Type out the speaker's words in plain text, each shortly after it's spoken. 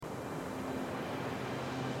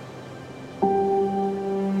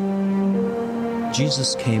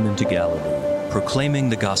Jesus came into Galilee, proclaiming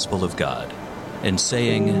the gospel of God, and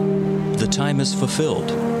saying, "The time is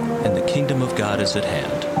fulfilled, and the kingdom of God is at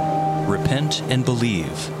hand. Repent and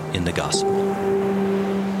believe in the gospel."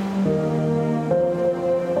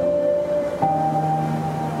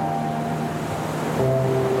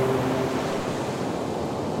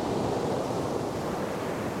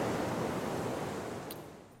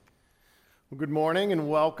 Good morning and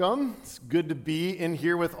welcome. It's good to be in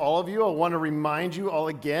here with all of you. I want to remind you all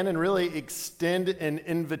again and really extend an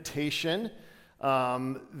invitation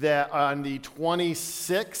that on the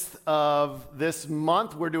 26th of this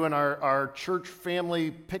month, we're doing our church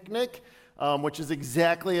family picnic, which is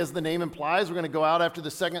exactly as the name implies. We're going to go out after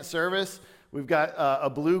the second service. We've got a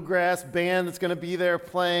bluegrass band that's going to be there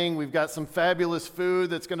playing. We've got some fabulous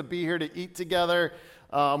food that's going to be here to eat together.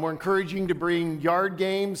 We're encouraging you to bring yard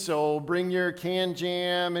games, so bring your can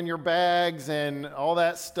jam and your bags and all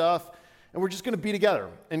that stuff. And we're just going to be together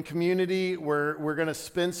in community. We're going to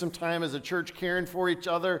spend some time as a church caring for each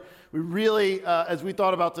other. We really, as we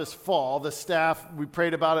thought about this fall, the staff, we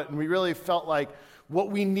prayed about it, and we really felt like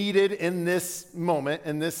what we needed in this moment,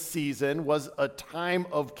 in this season, was a time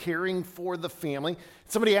of caring for the family.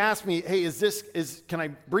 Somebody asked me, hey, can I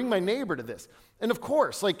bring my neighbor to this? And of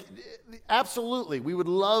course, absolutely, we would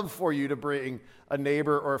love for you to bring a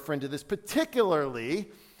neighbor or a friend to this, particularly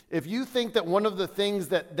if you think that one of the things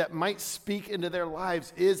that might speak into their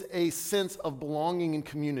lives is a sense of belonging and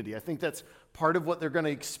community. I think that's part of what they're going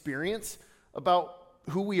to experience about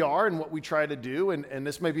who we are and what we try to do, and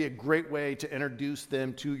this may be a great way to introduce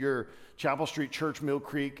them to your Chapel Street Church Mill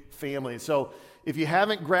Creek family. So if you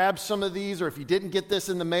haven't grabbed some of these, or if you didn't get this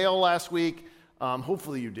in the mail last week,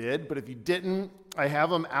 hopefully you did, but if you didn't, I have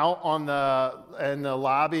them out in the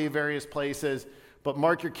lobby, various places, but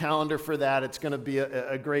mark your calendar for that. It's going to be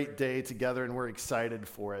a great day together, and we're excited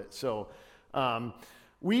for it. So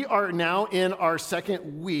we are now in our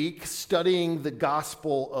second week studying the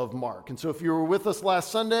Gospel of Mark. And so if you were with us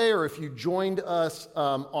last Sunday, or if you joined us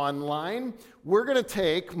online, we're going to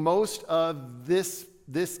take most of this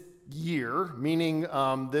year, meaning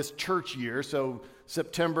this church year, so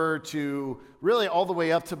September to really all the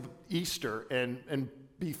way up to Easter, and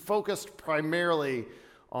be focused primarily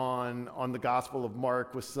on the Gospel of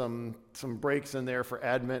Mark with some breaks in there for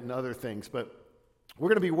Advent and other things. But we're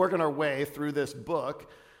going to be working our way through this book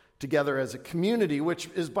together as a community, which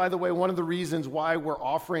is, by the way, one of the reasons why we're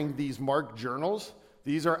offering these Mark journals.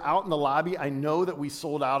 These are out in the lobby. I know that we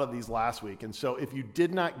sold out of these last week, and so if you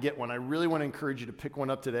did not get one, I really want to encourage you to pick one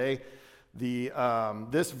up today.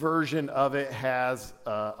 This version of it has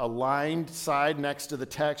a lined side next to the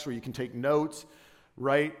text where you can take notes,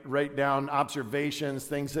 write down observations,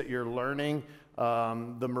 things that you're learning.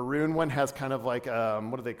 The maroon one has kind of like,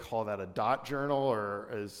 what do they call that, a dot journal or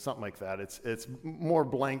is something like that. It's more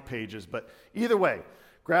blank pages, but either way,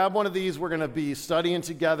 grab one of these. We're going to be studying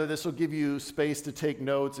together. This will give you space to take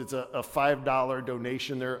notes. It's a $5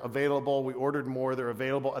 donation. They're available. We ordered more. They're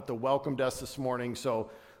available at the welcome desk this morning, so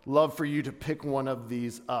love for you to pick one of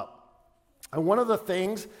these up. And one of the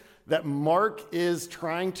things that Mark is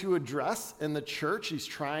trying to address in the church, he's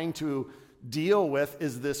trying to deal with,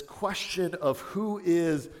 is this question of who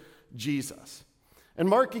is Jesus. And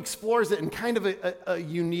Mark explores it in kind of a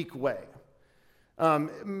unique way.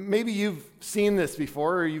 Maybe you've seen this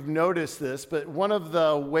before or you've noticed this, but one of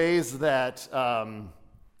the ways that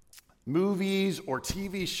movies or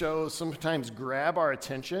TV shows sometimes grab our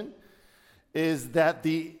attention is that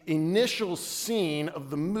the initial scene of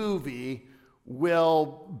the movie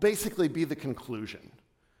will basically be the conclusion.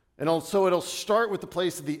 And so it'll start with the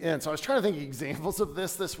place of the end. So I was trying to think of examples of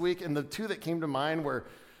this week, and the two that came to mind were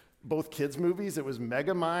both kids' movies. It was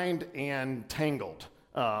Megamind and Tangled.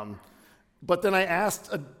 But then I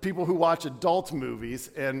asked people who watch adult movies,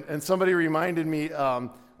 and somebody reminded me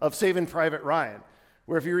of Saving Private Ryan,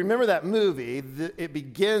 where if you remember that movie, it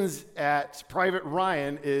begins at Private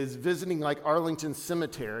Ryan is visiting like Arlington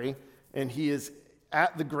Cemetery, and he is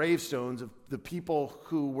at the gravestones of the people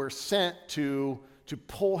who were sent to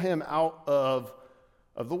pull him out of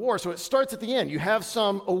the war. So it starts at the end. You have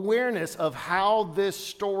some awareness of how this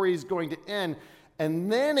story is going to end,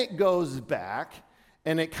 and then it goes back,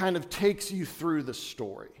 and it kind of takes you through the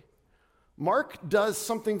story. Mark does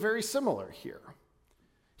something very similar here.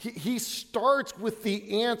 He starts with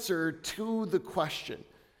the answer to the question.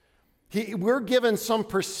 We're given some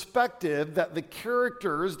perspective that the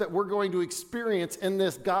characters that we're going to experience in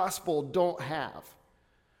this gospel don't have.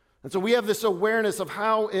 And so we have this awareness of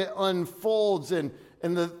how it unfolds, and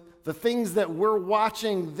the things that we're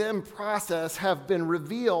watching them process have been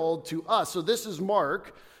revealed to us. So this is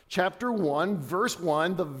Mark chapter 1, verse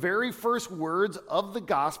 1, the very first words of the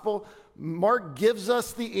gospel, Mark gives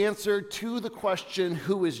us the answer to the question,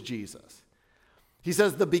 who is Jesus? He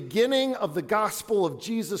says, the beginning of the gospel of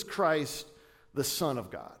Jesus Christ, the Son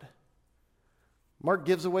of God. Mark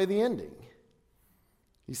gives away the ending.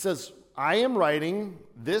 He says, I am writing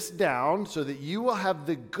this down so that you will have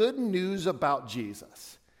the good news about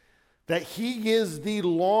Jesus, that he is the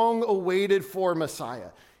long-awaited for Messiah.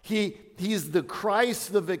 He's the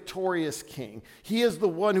Christ, the victorious King. He is the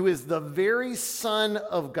one who is the very Son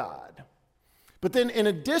of God. But then in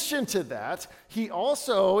addition to that, he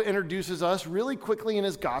also introduces us really quickly in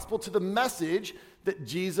his gospel to the message that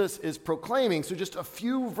Jesus is proclaiming. So just a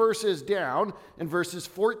few verses down, in verses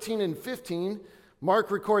 14 and 15, Mark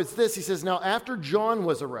records this. He says, now after John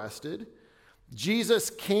was arrested, Jesus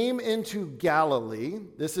came into Galilee.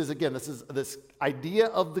 This is this idea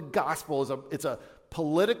of the gospel. It's a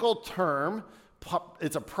political term.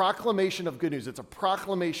 It's a proclamation of good news. It's a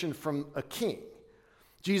proclamation from a king.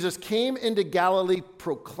 Jesus came into Galilee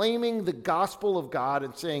proclaiming the gospel of God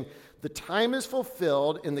and saying, the time is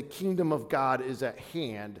fulfilled and the kingdom of God is at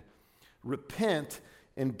hand. Repent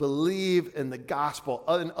and believe in the gospel.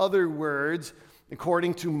 In other words,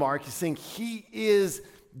 according to Mark, he's saying he is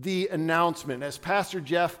the announcement. As Pastor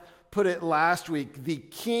Jeff put it last week, the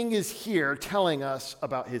king is here telling us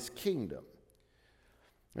about his kingdom.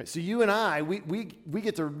 Right, so you and I, we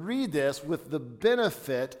get to read this with the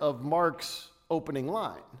benefit of Mark's opening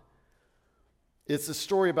line. It's a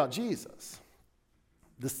story about Jesus,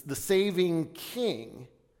 the saving king,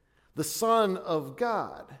 the Son of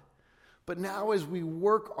God. But now as we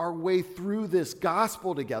work our way through this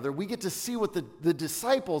gospel together, we get to see what the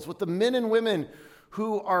disciples, what the men and women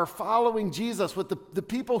who are following Jesus, what the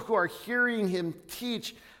people who are hearing him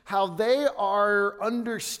teach, how they are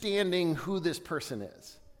understanding who this person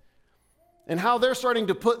is. And how they're starting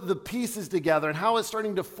to put the pieces together and how it's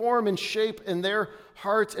starting to form and shape in their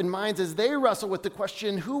hearts and minds as they wrestle with the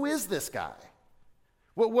question, who is this guy?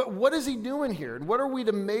 What is he doing here? And what are we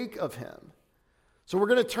to make of him? So we're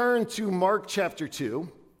going to turn to Mark chapter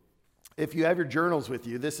 2. If you have your journals with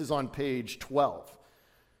you, this is on page 12.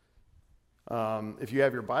 If you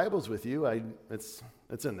have your Bibles with you, it's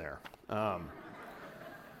in there.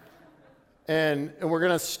 And we're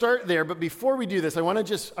going to start there, but before we do this, I want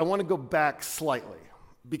to go back slightly,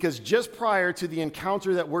 because just prior to the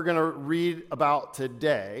encounter that we're going to read about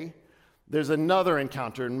today, there's another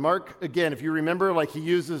encounter. And Mark, again, if you remember, he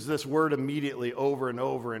uses this word immediately over and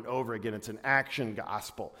over and over again. It's an action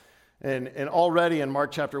gospel. And already in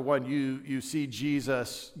Mark chapter 1, you see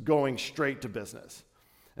Jesus going straight to business.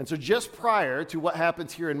 And so just prior to what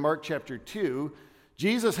happens here in Mark chapter 2,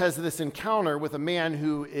 Jesus has this encounter with a man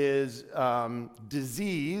who is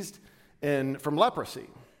diseased from leprosy.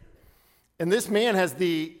 And this man has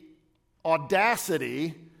the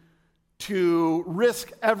audacity to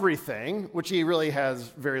risk everything, which he really has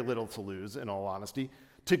very little to lose, in all honesty,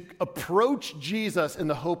 to approach Jesus in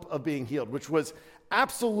the hope of being healed, which was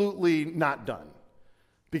absolutely not done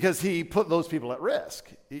because he put those people at risk.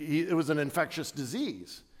 It was an infectious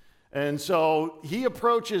disease. And so he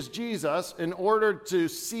approaches Jesus in order to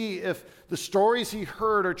see if the stories he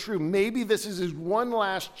heard are true. Maybe this is his one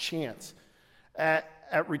last chance at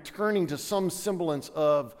returning to some semblance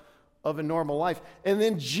of a normal life. And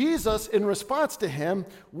then Jesus, in response to him,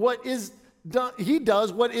 he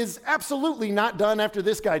does what is absolutely not done after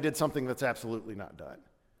this guy did something that's absolutely not done.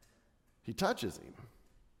 He touches him.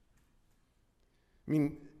 I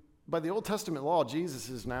mean, by the Old Testament law, Jesus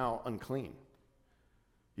is now unclean.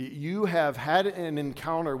 You have had an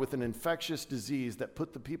encounter with an infectious disease that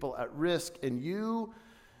put the people at risk, and you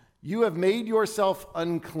have made yourself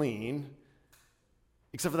unclean,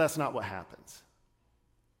 except for that's not what happens.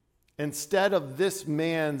 Instead of this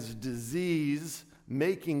man's disease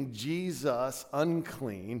making Jesus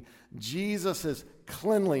unclean, Jesus'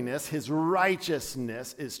 cleanliness, his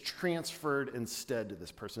righteousness is transferred instead to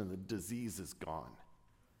this person. The disease is gone.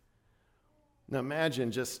 Now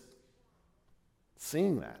imagine just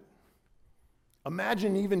seeing that.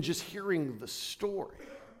 Imagine even just hearing the story.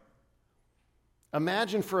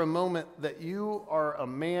 Imagine for a moment that you are a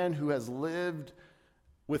man who has lived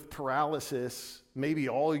with paralysis maybe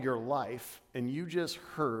all your life, and you just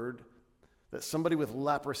heard that somebody with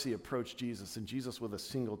leprosy approached Jesus, and Jesus with a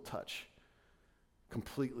single touch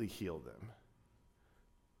completely healed them.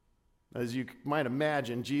 As you might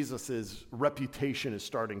imagine, Jesus' reputation is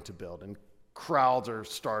starting to build, and crowds are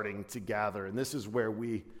starting to gather, and this is where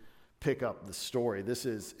we pick up the story. This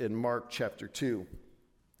is in Mark chapter 2,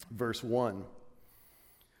 verse 1.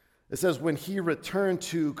 It says, when he returned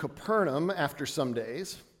to Capernaum after some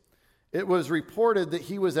days, it was reported that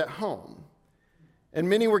he was at home. And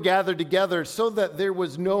many were gathered together so that there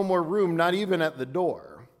was no more room, not even at the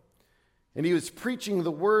door. And he was preaching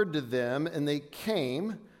the word to them, and they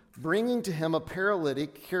came, bringing to him a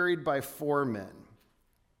paralytic carried by 4 men.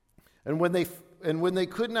 And when they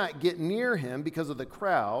could not get near him because of the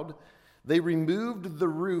crowd, they removed the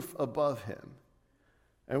roof above him.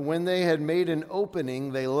 And when they had made an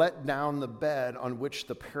opening, they let down the bed on which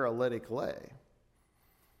the paralytic lay.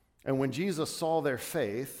 And when Jesus saw their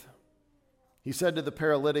faith, he said to the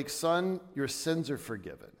paralytic, "Son, your sins are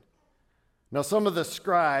forgiven." Now some of the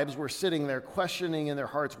scribes were sitting there questioning in their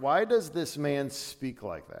hearts, "Why does this man speak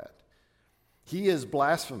like that? He is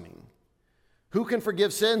blaspheming. Who can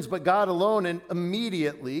forgive sins but God alone?" And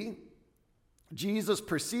immediately Jesus,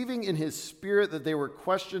 perceiving in his spirit that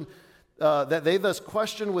they thus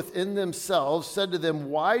questioned within themselves, said to them,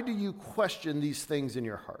 "Why do you question these things in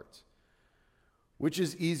your hearts? Which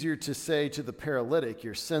is easier to say to the paralytic,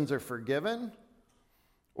 'Your sins are forgiven,'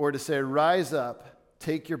 or to say, 'Rise up,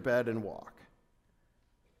 take your bed and walk'?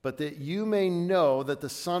 But that you may know that the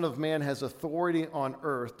Son of Man has authority on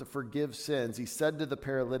earth to forgive sins," he said to the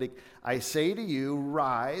paralytic, "I say to you,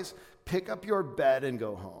 rise, pick up your bed and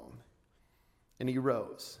go home." And he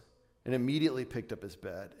rose and immediately picked up his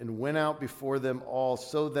bed and went out before them all,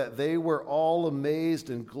 so that they were all amazed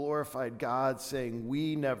and glorified God, saying,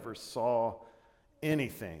 "We never saw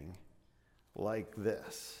anything like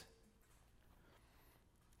this."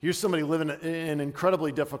 Here's somebody living an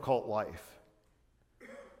incredibly difficult life.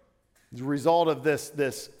 As a result of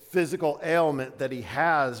this physical ailment that he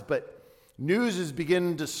has, but news is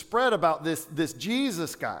beginning to spread about this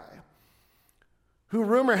Jesus guy, who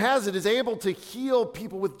rumor has it is able to heal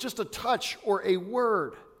people with just a touch or a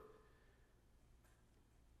word.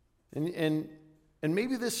 And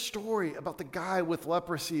maybe this story about the guy with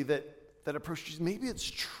leprosy that approached Jesus, maybe it's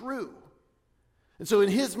true. And so in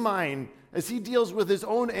his mind, as he deals with his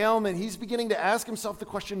own ailment, he's beginning to ask himself the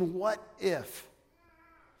question, what if?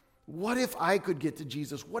 What if I could get to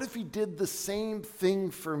Jesus? What if he did the same thing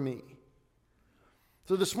for me?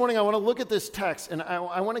 So this morning I want to look at this text, and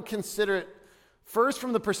I want to consider it first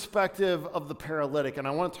from the perspective of the paralytic, and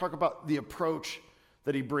I want to talk about the approach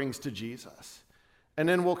that he brings to Jesus. And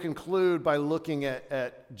then we'll conclude by looking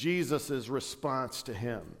at Jesus' response to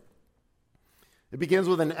him. It begins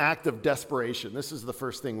with an act of desperation. This is the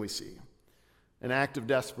first thing we see, an act of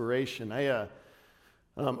desperation.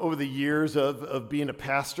 Over the years of being a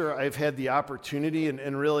pastor, I've had the opportunity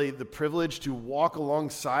and really the privilege to walk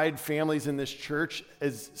alongside families in this church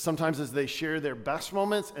sometimes as they share their best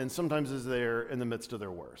moments and sometimes as they're in the midst of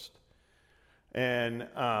their worst. And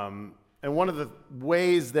one of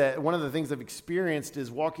the things I've experienced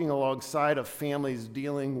is walking alongside of families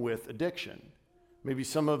dealing with addiction. Maybe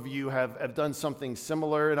some of you have done something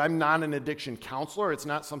similar, and I'm not an addiction counselor. It's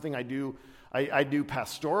not something I do. I do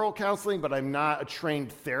pastoral counseling, but I'm not a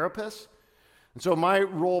trained therapist. And so my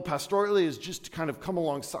role pastorally is just to kind of come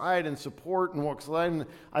alongside and support and walk alongside. And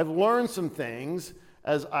I've learned some things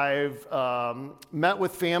as I've met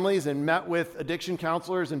with families and met with addiction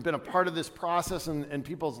counselors and been a part of this process in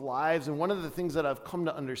people's lives. And one of the things that I've come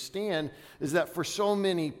to understand is that for so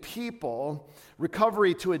many people,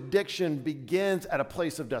 recovery to addiction begins at a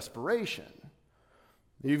place of desperation.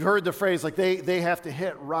 You've heard the phrase, like they have to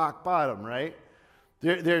hit rock bottom, right?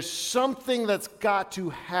 There's something that's got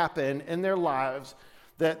to happen in their lives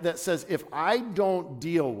that says, if I don't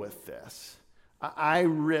deal with this, I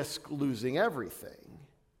risk losing everything.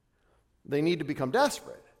 They need to become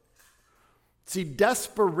desperate. See,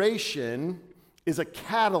 desperation is a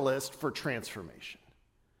catalyst for transformation.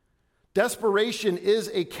 Desperation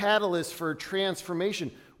is a catalyst for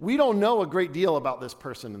transformation. We don't know a great deal about this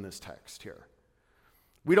person in this text here.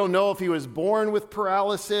 We don't know if he was born with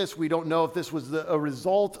paralysis. We don't know if this was a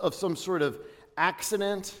result of some sort of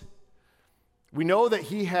accident. We know that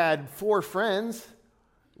he had 4 friends,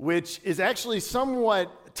 which is actually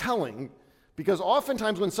somewhat telling, because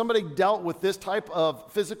oftentimes when somebody dealt with this type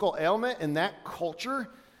of physical ailment in that culture,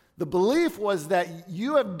 the belief was that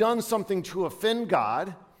you have done something to offend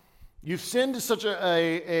God. You've sinned to such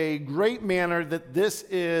a great manner that this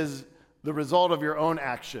is the result of your own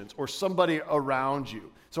actions or somebody around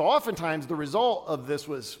you. So oftentimes the result of this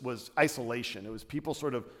was isolation. It was people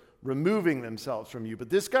sort of removing themselves from you.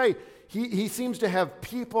 But this guy, he seems to have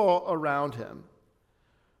people around him.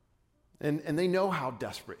 And they know how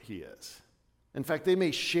desperate he is. In fact, they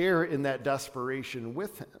may share in that desperation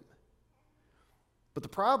with him. But the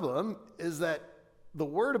problem is that the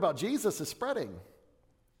word about Jesus is spreading.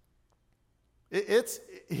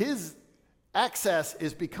 His access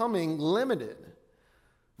is becoming limited.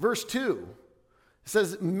 Verse 2, It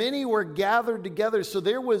says, many were gathered together, so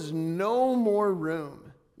there was no more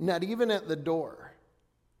room, not even at the door.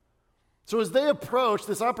 So as they approach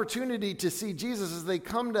this opportunity to see Jesus, as they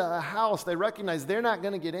come to a house, they recognize they're not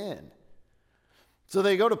going to get in. So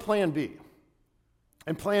they go to plan B.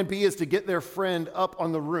 And plan B is to get their friend up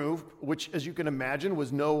on the roof, which, as you can imagine,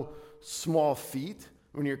 was no small feat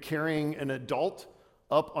when you're carrying an adult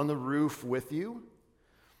up on the roof with you.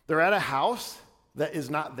 They're at a house that is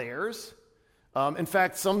not theirs. In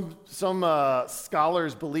fact, some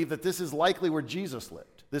scholars believe that this is likely where Jesus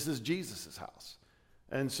lived. This is Jesus' house.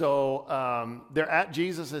 And so they're at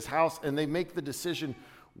Jesus' house, and they make the decision,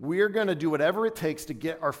 we're going to do whatever it takes to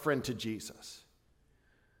get our friend to Jesus.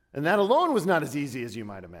 And that alone was not as easy as you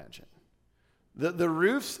might imagine. The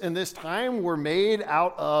roofs in this time were made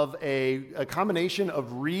out of a combination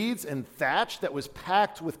of reeds and thatch that was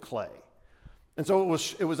packed with clay. And so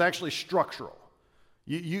it was actually structural.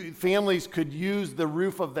 Families could use the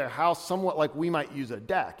roof of their house somewhat like we might use a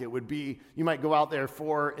deck. It would be, you might go out there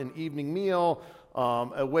for an evening meal,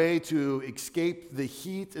 a way to escape the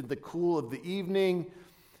heat and the cool of the evening.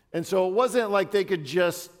 And so it wasn't like they could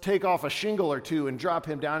just take off a shingle or two and drop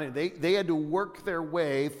him down. And they had to work their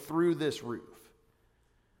way through this roof.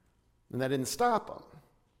 And that didn't stop them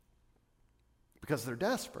because they're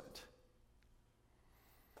desperate.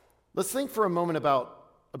 Let's think for a moment about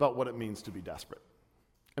what it means to be desperate.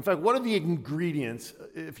 In fact, what are the ingredients,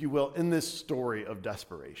 if you will, in this story of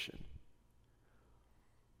desperation?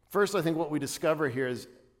 First, I think what we discover here is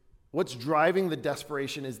what's driving the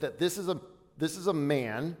desperation is that this is a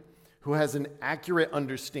man who has an accurate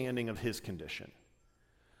understanding of his condition.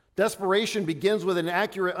 Desperation begins with an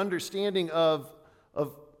accurate understanding of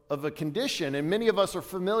a condition, and many of us are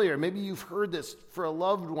familiar. Maybe you've heard this for a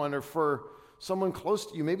loved one or for someone close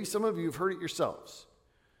to you. Maybe some of you have heard it yourselves.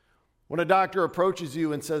 When a doctor approaches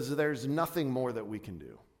you and says, there's nothing more that we can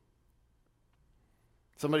do.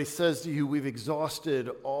 Somebody says to you, we've exhausted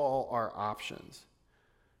all our options.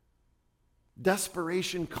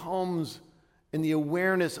 Desperation comes in the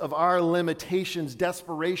awareness of our limitations.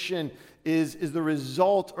 Desperation is the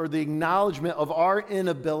result or the acknowledgement of our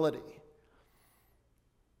inability.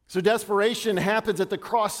 So desperation happens at the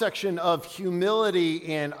cross-section of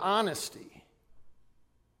humility and honesty.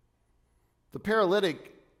 The paralytic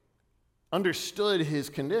understood his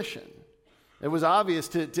condition. It was obvious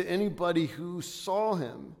to anybody who saw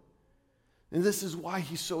him. And this is why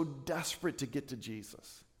he's so desperate to get to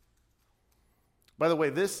Jesus. By the way,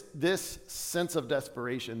 this sense of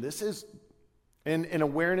desperation, this is an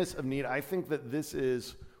awareness of need. I think that this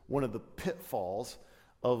is one of the pitfalls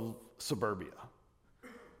of suburbia,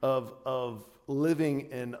 of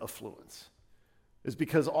living in affluence, is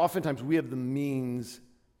because oftentimes we have the means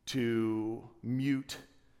to mute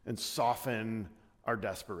and soften our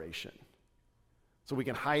desperation. So we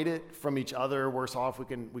can hide it from each other. Worse off,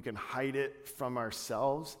 we can hide it from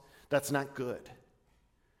ourselves. That's not good.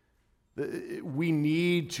 We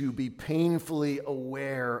need to be painfully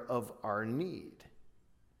aware of our need.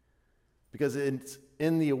 Because it's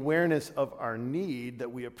in the awareness of our need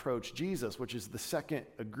that we approach Jesus, which is the second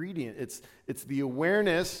ingredient. It's the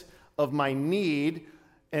awareness of my need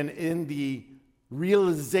and in the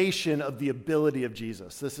realization of the ability of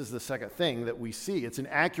Jesus. This is the second thing that we see. It's an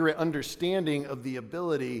accurate understanding of the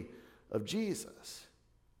ability of Jesus.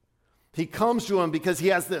 He comes to him because he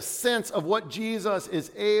has this sense of what Jesus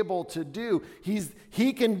is able to do.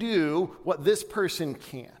 He can do what this person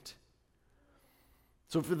can't.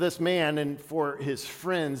 So for this man and for his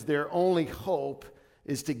friends, their only hope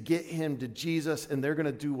is to get him to Jesus, and they're going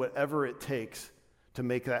to do whatever it takes to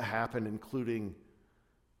make that happen, including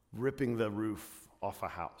ripping the roof off a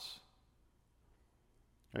house.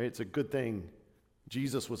 Right? It's a good thing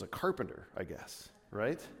Jesus was a carpenter, I guess,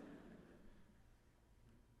 right?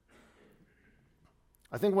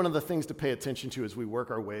 I think one of the things to pay attention to as we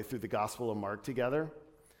work our way through the Gospel of Mark together,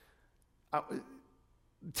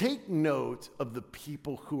 take note of the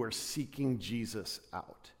people who are seeking Jesus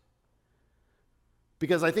out.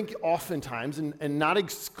 Because I think oftentimes, and not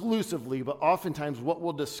exclusively, but oftentimes what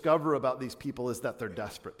we'll discover about these people is that they're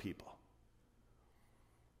desperate people.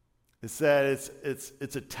 It's that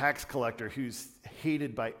it's a tax collector who's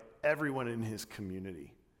hated by everyone in his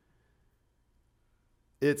community.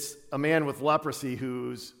 It's a man with leprosy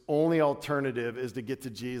whose only alternative is to get to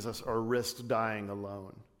Jesus or risk dying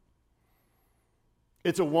alone.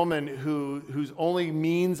 It's a woman whose only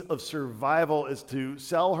means of survival is to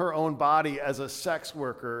sell her own body as a sex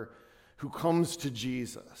worker who comes to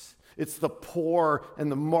Jesus. It's the poor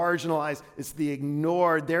and the marginalized. It's the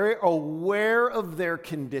ignored. They're aware of their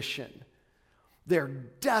condition. They're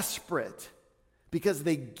desperate because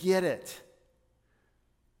they get it.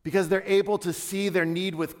 because they're able to see their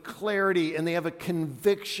need with clarity, and they have a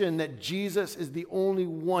conviction that Jesus is the only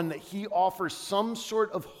one, that he offers some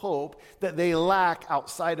sort of hope that they lack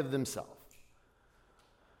outside of themselves.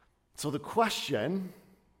 So the question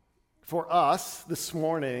for us this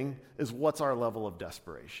morning is, what's our level of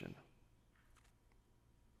desperation?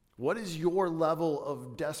 What is your level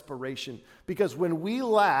of desperation? Because when we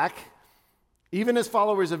lack, even as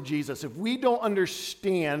followers of Jesus, if we don't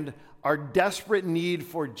understand our desperate need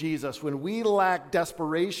for Jesus, when we lack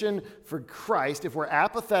desperation for Christ, if we're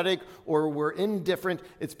apathetic or we're indifferent,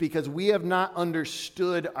 it's because we have not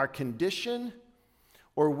understood our condition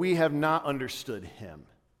or we have not understood him.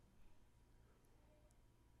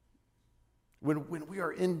 When we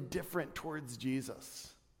are indifferent towards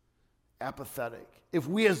Jesus, apathetic, if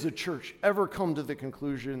we as a church ever come to the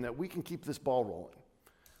conclusion that we can keep this ball rolling,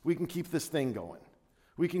 we can keep this thing going,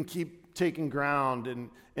 we can keep taking ground and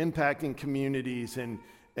impacting communities, and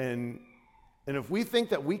if we think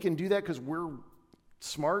that we can do that because we're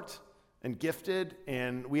smart and gifted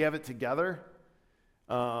and we have it together,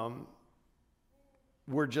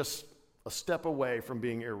 we're just a step away from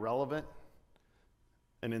being irrelevant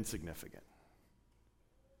and insignificant.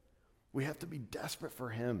 We have to be desperate for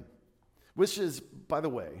him, which is, by the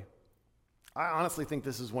way, I honestly think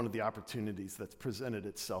this is one of the opportunities that's presented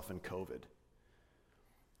itself in COVID,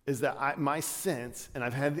 is that my sense, and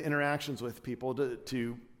I've had interactions with people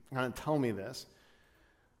to kind of tell me this,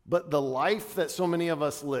 but the life that so many of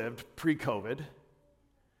us lived pre-COVID,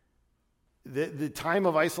 the time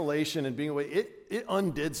of isolation and being away, it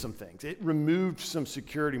undid some things. It removed some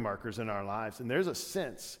security markers in our lives, and there's a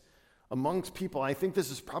sense amongst people, I think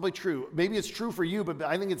this is probably true. Maybe it's true for you, but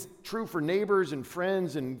I think it's true for neighbors and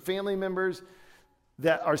friends and family members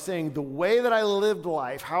that are saying, the way that I lived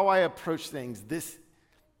life, how I approach things, this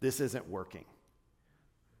isn't working.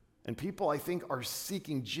 And people, I think, are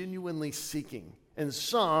seeking, genuinely seeking. And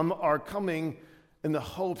some are coming in the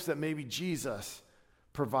hopes that maybe Jesus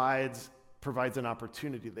provides an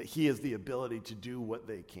opportunity, that he has the ability to do what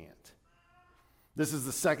they can't. This is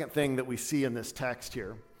the second thing that we see in this text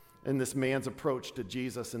here, in this man's approach to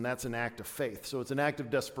Jesus, and that's an act of faith. So it's an act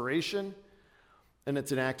of desperation, and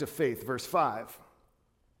it's an act of faith. Verse 5,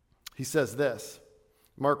 he says this.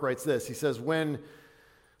 Mark writes this. He says, when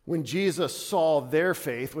Jesus saw their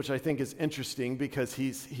faith, which I think is interesting because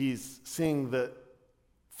he's seeing the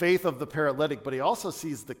faith of the paralytic, but he also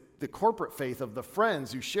sees the corporate faith of the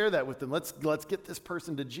friends who share that with them. Let's get this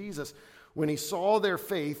person to Jesus. When he saw their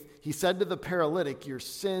faith, he said to the paralytic, your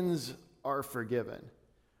sins are forgiven.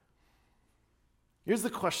 Here's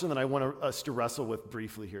the question that I want us to wrestle with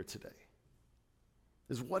briefly here today,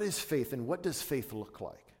 is what is faith and what does faith look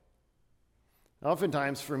like?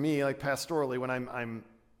 Oftentimes for me, like pastorally, when I'm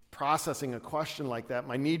processing a question like that,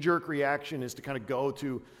 my knee-jerk reaction is to kind of go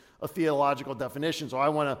to a theological definition. So I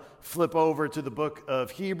want to flip over to the book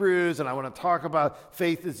of Hebrews, and I want to talk about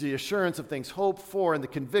faith as the assurance of things hoped for and the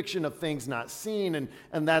conviction of things not seen,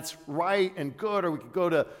 and that's right and good. Or we could go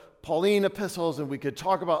to Pauline epistles, and we could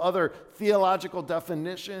talk about other theological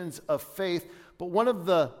definitions of faith. But one of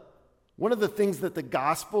the things that the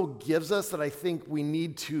gospel gives us that I think we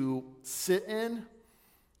need to sit in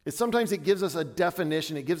is sometimes it gives us a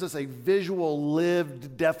definition. It gives us a visual,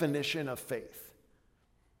 lived definition of faith.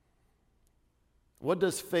 What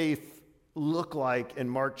does faith look like in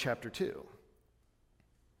Mark chapter 2?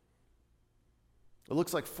 It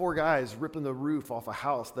looks like 4 guys ripping the roof off a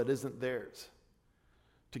house that isn't theirs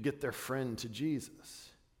to get their friend to Jesus.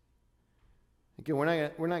 Again,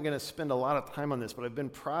 we're not going to spend a lot of time on this, but I've been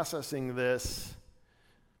processing this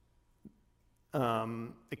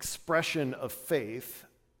expression of faith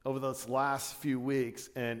over those last few weeks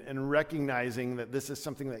and recognizing that this is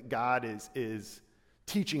something that God is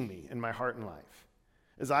teaching me in my heart and life.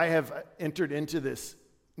 As I have entered into this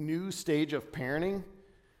new stage of parenting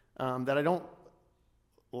that I don't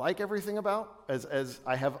like everything about, as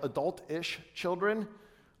I have adult-ish children,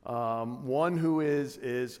 one who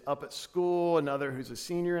is up at school, another who's a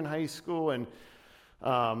senior in high school, and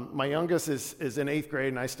my youngest is in 8th grade,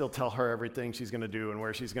 and I still tell her everything she's going to do and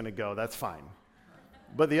where she's going to go. That's fine.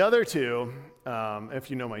 But the other two,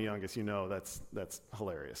 if you know my youngest, you know that's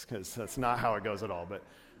hilarious, because that's not how it goes at all. But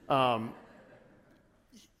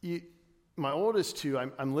my oldest two,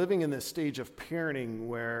 I'm living in this stage of parenting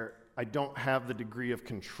where I don't have the degree of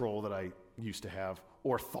control that I used to have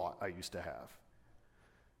or thought I used to have.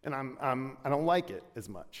 And I don't like it as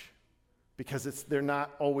much because they're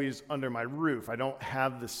not always under my roof. I don't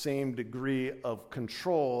have the same degree of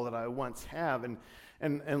control that I once have.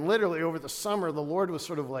 And literally over the summer, the Lord was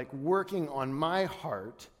sort of like working on my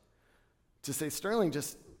heart to say, Sterling,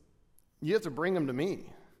 you have to bring them to me.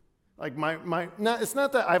 Like it's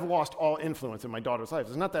not that I've lost all influence in my daughter's life.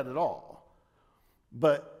 It's not that at all.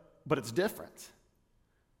 But it's different.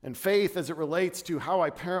 And faith, as it relates to how I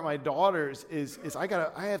parent my daughters, is I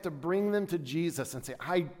have to bring them to Jesus and say,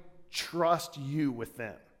 I trust you with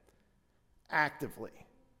them actively.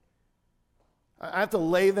 I have to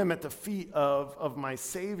lay them at the feet of my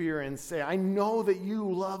Savior and say, I know that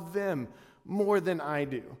you love them more than I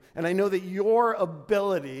do. And I know that your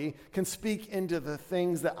ability can speak into the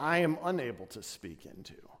things that I am unable to speak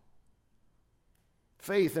into.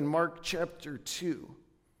 Faith in Mark chapter 2.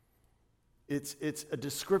 It's a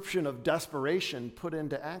description of desperation put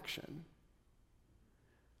into action.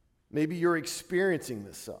 Maybe you're experiencing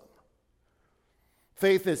this some.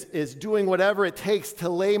 Faith is doing whatever it takes to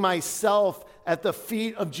lay myself at the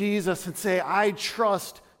feet of Jesus and say, I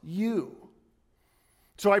trust you.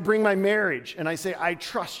 So I bring my marriage and I say, I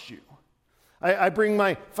trust you. I bring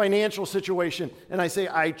my financial situation and I say,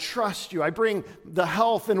 I trust you. I bring the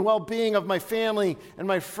health and well-being of my family and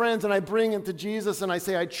my friends and I bring it to Jesus and I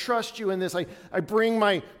say, I trust you in this. I bring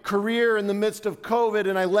my career in the midst of COVID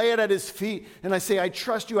and I lay it at his feet and I say, I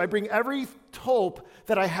trust you. I bring every hope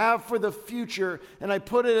that I have for the future and I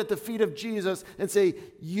put it at the feet of Jesus and say,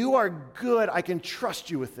 you are good. I can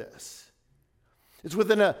trust you with this. It's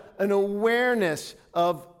with an awareness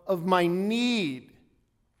of my need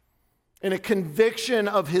and a conviction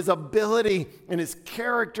of his ability and his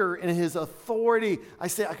character and his authority. I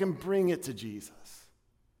say, I can bring it to Jesus.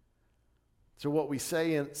 So what we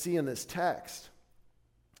see in this text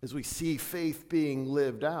is we see faith being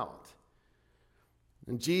lived out.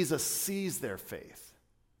 And Jesus sees their faith.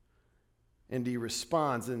 And he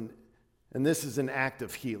responds. And this is an act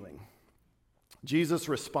of healing. Jesus'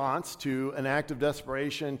 response to an act of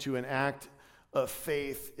desperation, to an act of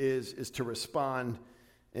faith, is to respond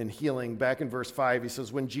in healing. Back in verse 5, he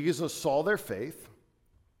says, when Jesus saw their faith,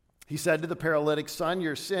 he said to the paralytic, son,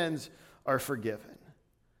 your sins are forgiven.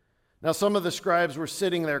 Now some of the scribes were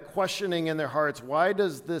sitting there questioning in their hearts, why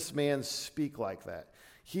does this man speak like that?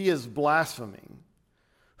 He is blaspheming.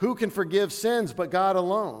 Who can forgive sins but God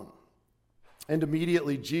alone? And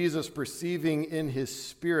immediately Jesus, perceiving in his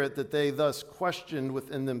spirit that they thus questioned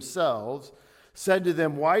within themselves, said to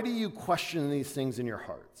them, why do you question these things in your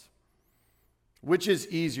hearts? Which is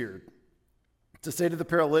easier, to say to the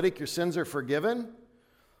paralytic, your sins are forgiven,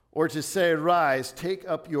 or to say, rise, take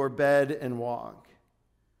up your bed and walk?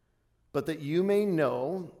 But that you may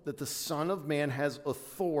know that the Son of Man has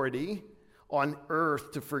authority on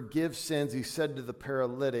earth to forgive sins, he said to the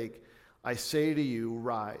paralytic, I say to you,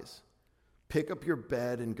 rise, pick up your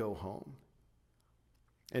bed and go home.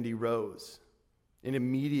 And he rose and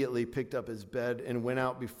immediately picked up his bed and went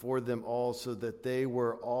out before them all, so that they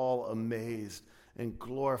were all amazed and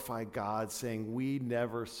glorified God, saying, we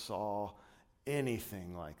never saw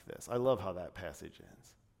anything like this. I love how that passage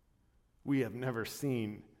ends. We have never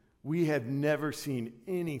seen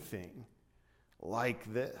anything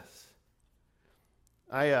like this.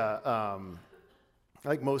 I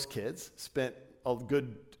like most kids, spent a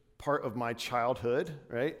good part of my childhood,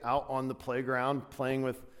 right, out on the playground playing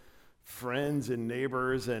with friends and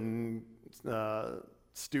neighbors and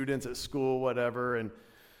students at school, whatever. And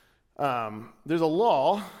there's a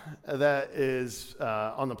law that is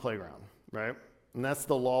on the playground, right? And that's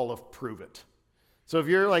the law of prove it. So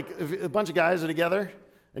if a bunch of guys are together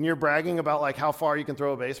and you're bragging about like how far you can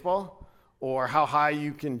throw a baseball or how high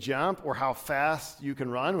you can jump or how fast you can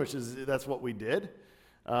run, that's what we did.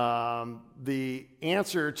 The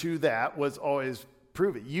answer to that was always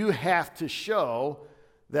prove it. You have to show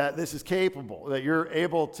that this is capable, that you're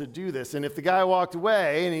able to do this. And if the guy walked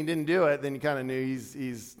away and he didn't do it, then you kind of knew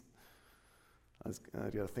he's I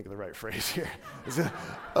got to think of the right phrase here.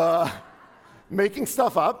 Making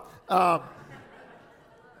stuff up.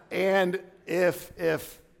 And if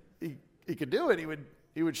he could do it,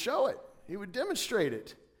 he would show it. He would demonstrate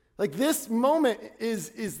it. Like this moment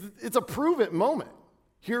it's a prove it moment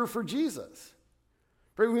here for Jesus.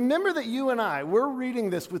 Right? Remember that you and we're reading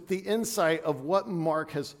this with the insight of what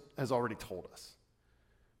Mark has already told us,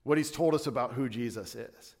 what he's told us about who Jesus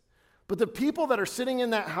is. But the people that are sitting in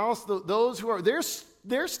that house, those who are,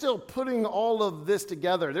 they're still putting all of this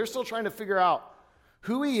together. They're still trying to figure out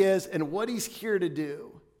who he is and what he's here to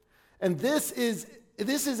do. And this is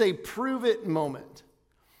a prove it moment.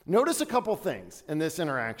 Notice a couple things in this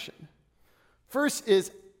interaction. First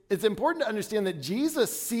is, it's important to understand that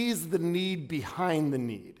Jesus sees the need behind the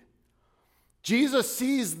need. Jesus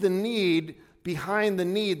sees the need behind the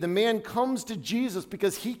need. The man comes to Jesus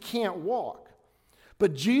because he can't walk.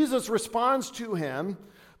 But Jesus responds to him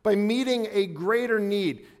by meeting a greater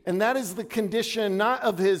need. And that is the condition not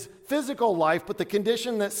of his physical life, but the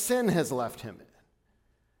condition that sin has left him in.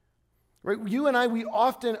 Right? You and I, we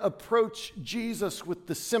often approach Jesus with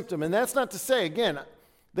the symptom. And that's not to say, again,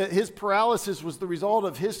 that his paralysis was the result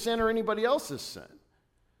of his sin or anybody else's sin.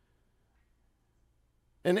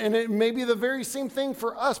 And it may be the very same thing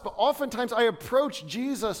for us, but oftentimes I approach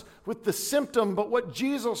Jesus with the symptom, but what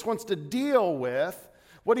Jesus wants to deal with,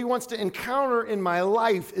 what he wants to encounter in my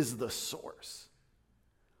life is the source.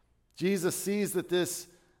 Jesus sees that this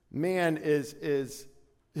man is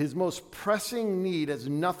his most pressing need has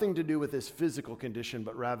nothing to do with his physical condition,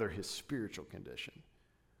 but rather his spiritual condition.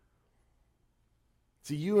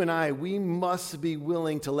 See, you and I, we must be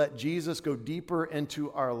willing to let Jesus go deeper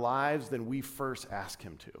into our lives than we first ask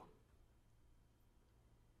him to.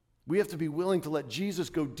 We have to be willing to let Jesus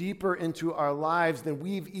go deeper into our lives than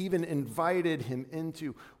we've even invited him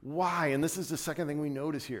into. Why? And this is the second thing we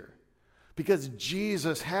notice here. Because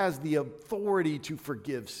Jesus has the authority to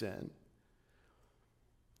forgive sin.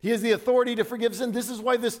 He has the authority to forgive sin. This is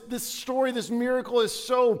why this story, this miracle is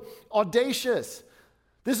so audacious.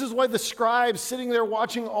 This is why the scribes sitting there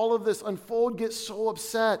watching all of this unfold get so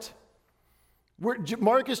upset.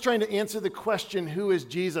 Mark is trying to answer the question, who is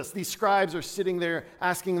Jesus? These scribes are sitting there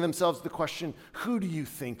asking themselves the question, who do you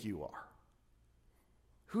think you are?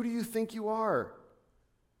 Who do you think you are?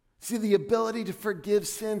 See, the ability to forgive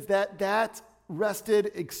sins, that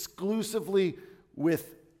rested exclusively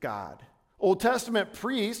with God. Old Testament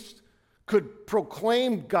priests could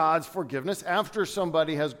proclaim God's forgiveness after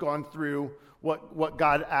somebody has gone through what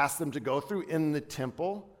God asked them to go through in the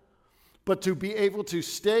temple. But to be able to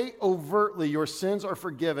state overtly your sins are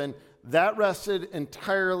forgiven, that rested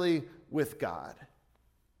entirely with God.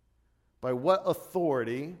 By what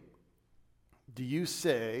authority do you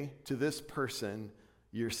say to this person,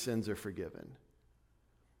 your sins are forgiven?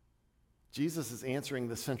 Jesus is answering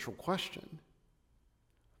the central question.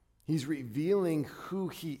 He's revealing who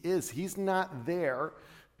he is. He's not there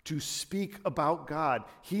to speak about God.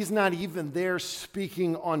 He's not even there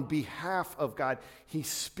speaking on behalf of God. He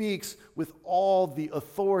speaks with all the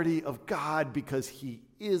authority of God because he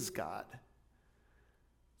is God.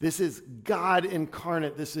 This is God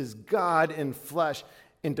incarnate. This is God in flesh.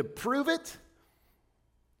 And to prove it,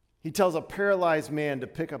 he tells a paralyzed man to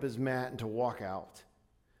pick up his mat and to walk out.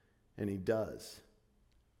 And he does.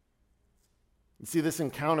 You see, this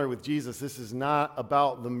encounter with Jesus, this is not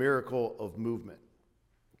about the miracle of movement.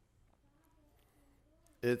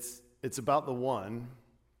 It's about the one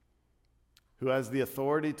who has the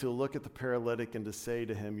authority to look at the paralytic and to say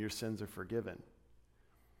to him, your sins are forgiven.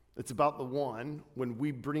 It's about the one, when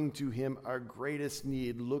we bring to him our greatest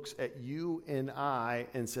need, looks at you and I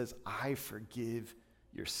and says, I forgive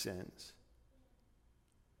your sins.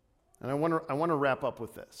 And I want to wrap up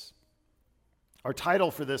with this. Our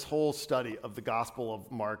title for this whole study of the Gospel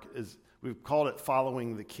of Mark is, we've called it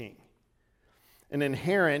Following the King. And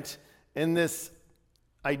inherent in this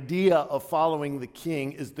idea of following the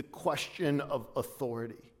king is the question of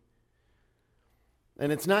authority.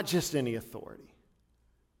 And it's not just any authority.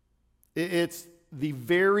 It's the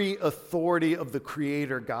very authority of the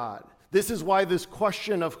Creator God. This is why this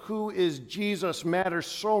question of who is Jesus matters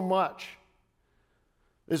so much.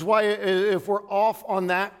 Is why if we're off on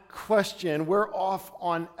that question, we're off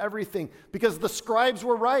on everything. Because the scribes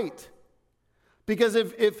were right. Because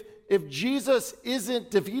if Jesus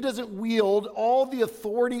if he doesn't wield all the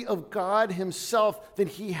authority of God himself, then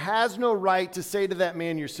he has no right to say to that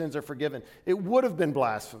man, your sins are forgiven. It would have been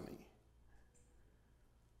blasphemy.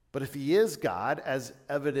 But if he is God, as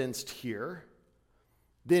evidenced here,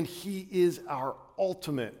 then he is our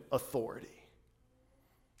ultimate authority.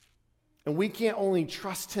 And we can't only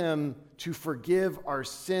trust him to forgive our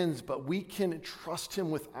sins, but we can trust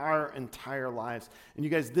him with our entire lives. And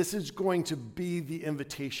you guys, this is going to be the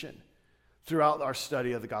invitation throughout our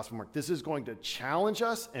study of the Gospel of Mark. This is going to challenge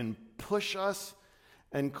us and push us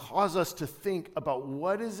and cause us to think about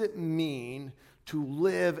what does it mean to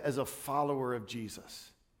live as a follower of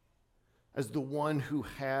Jesus, as the one who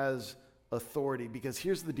has authority. Because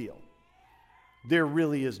here's the deal. There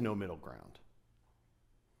really is no middle ground.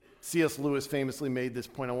 C.S. Lewis famously made this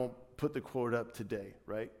point. I won't put the quote up today,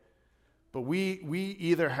 right? But we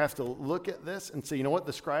either have to look at this and say, you know what,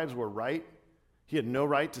 the scribes were right. He had no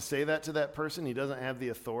right to say that to that person. He doesn't have the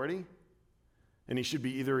authority. And he should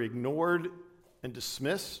be either ignored and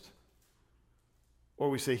dismissed,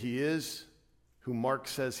 or we say he is who Mark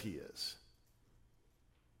says he is.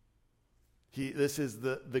 This is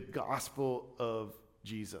the gospel of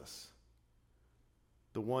Jesus,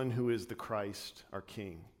 the one who is the Christ, our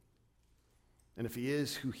King. And if he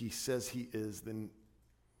is who he says he is, then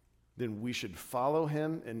then we should follow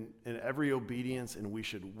him in every obedience, and we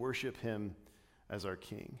should worship him as our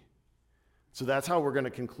King. So that's how we're going to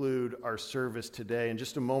conclude our service today. In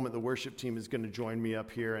just a moment, the worship team is going to join me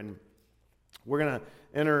up here, and we're going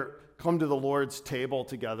to come to the Lord's table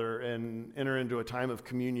together and enter into a time of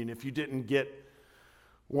communion. If you didn't get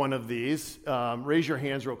one of these, raise your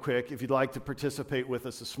hands real quick. If you'd like to participate with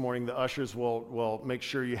us this morning, the ushers will make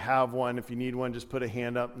sure you have one. If you need one, just put a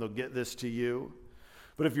hand up and they'll get this to you.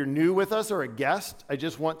 But if you're new with us or a guest, I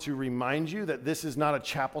just want to remind you that this is not a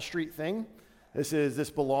Chapel Street thing.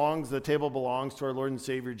 The table belongs to our Lord and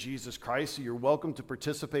Savior, Jesus Christ, so you're welcome to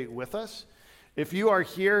participate with us. If you are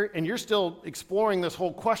here and you're still exploring this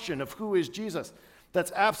whole question of who is Jesus,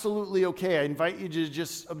 that's absolutely okay. I invite you to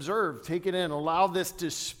just observe, take it in, allow this to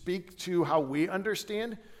speak to how we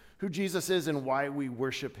understand who Jesus is and why we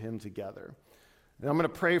worship him together. And I'm going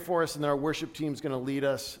to pray for us, and then our worship team is going to lead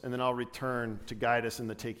us, and then I'll return to guide us in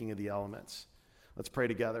the taking of the elements. Let's pray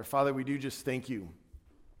together. Father, we do just thank you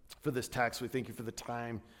for this text. We thank you for the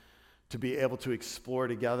time to be able to explore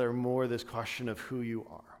together more this question of who you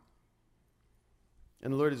are.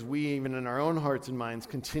 And Lord, as we, even in our own hearts and minds,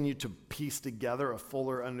 continue to piece together a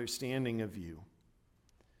fuller understanding of you,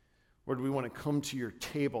 Lord, we want to come to your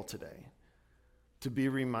table today to be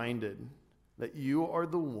reminded that you are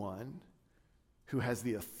the one who has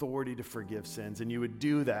the authority to forgive sins. And you would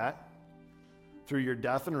do that through your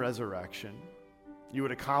death and resurrection. You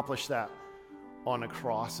would accomplish that on a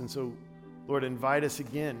cross. And so, Lord, invite us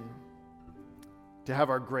again to have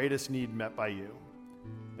our greatest need met by you.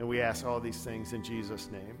 And we ask all these things in Jesus'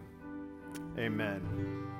 name. Amen.